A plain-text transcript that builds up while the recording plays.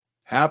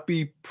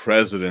Happy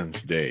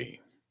President's Day.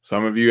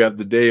 Some of you have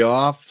the day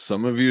off.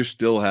 Some of you are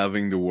still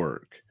having to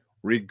work.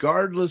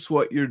 Regardless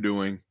what you're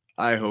doing,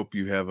 I hope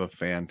you have a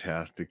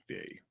fantastic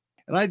day.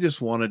 And I just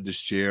wanted to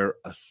share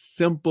a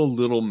simple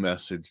little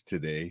message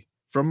today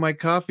from my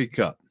coffee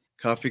cup.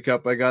 Coffee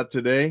cup I got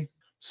today.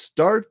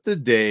 Start the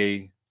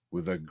day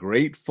with a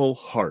grateful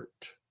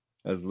heart.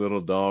 As a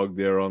little dog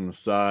there on the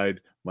side,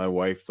 my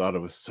wife thought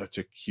it was such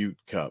a cute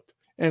cup.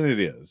 And it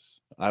is.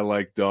 I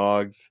like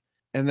dogs.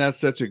 And that's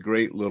such a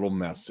great little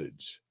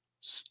message.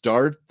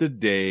 Start the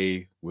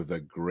day with a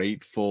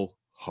grateful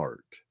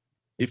heart.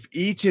 If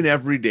each and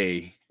every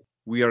day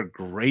we are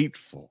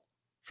grateful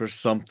for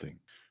something,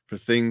 for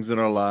things in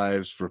our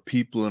lives, for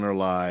people in our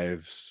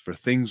lives, for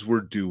things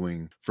we're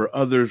doing, for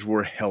others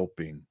we're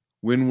helping,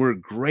 when we're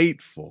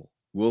grateful,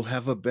 we'll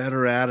have a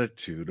better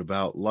attitude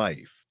about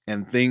life,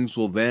 and things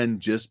will then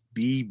just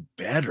be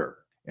better,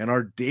 and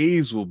our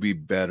days will be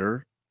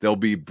better. They'll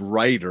be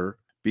brighter,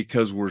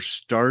 because we're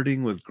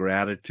starting with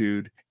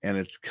gratitude and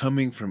it's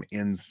coming from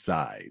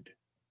inside.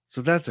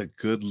 So that's a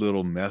good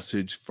little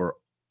message for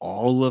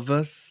all of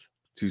us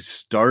to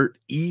start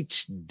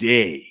each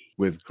day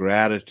with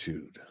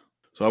gratitude.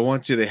 So I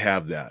want you to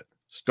have that.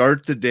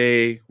 Start the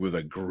day with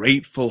a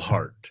grateful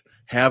heart.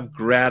 Have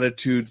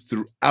gratitude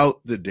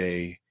throughout the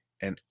day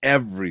and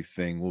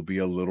everything will be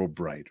a little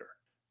brighter.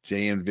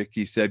 Jay and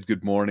Vicky said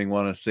good morning.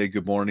 Want to say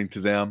good morning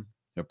to them.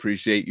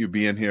 Appreciate you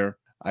being here.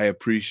 I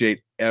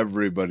appreciate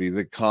everybody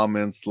that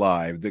comments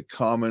live, that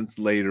comments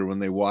later when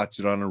they watch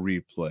it on a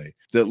replay,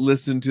 that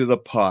listen to the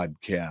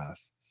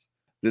podcasts,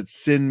 that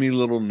send me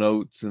little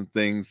notes and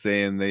things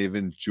saying they've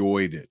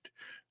enjoyed it,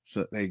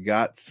 so they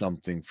got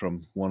something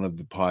from one of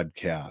the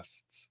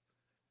podcasts.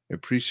 I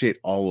appreciate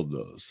all of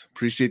those.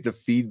 Appreciate the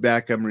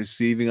feedback I'm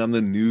receiving on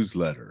the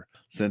newsletter.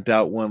 Sent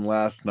out one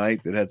last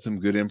night that had some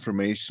good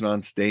information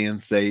on staying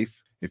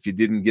safe. If you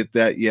didn't get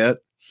that yet,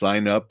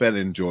 sign up at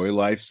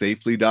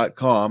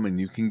enjoylifesafely.com and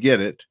you can get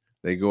it.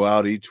 They go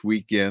out each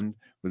weekend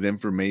with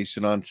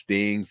information on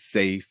staying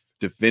safe,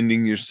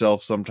 defending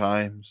yourself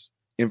sometimes,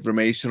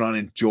 information on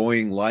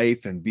enjoying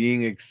life and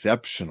being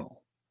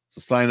exceptional. So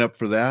sign up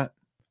for that.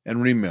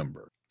 And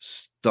remember,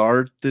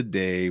 start the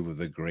day with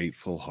a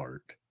grateful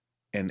heart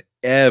and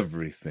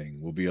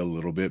everything will be a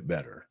little bit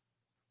better.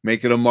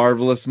 Make it a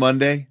marvelous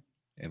Monday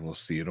and we'll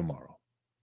see you tomorrow.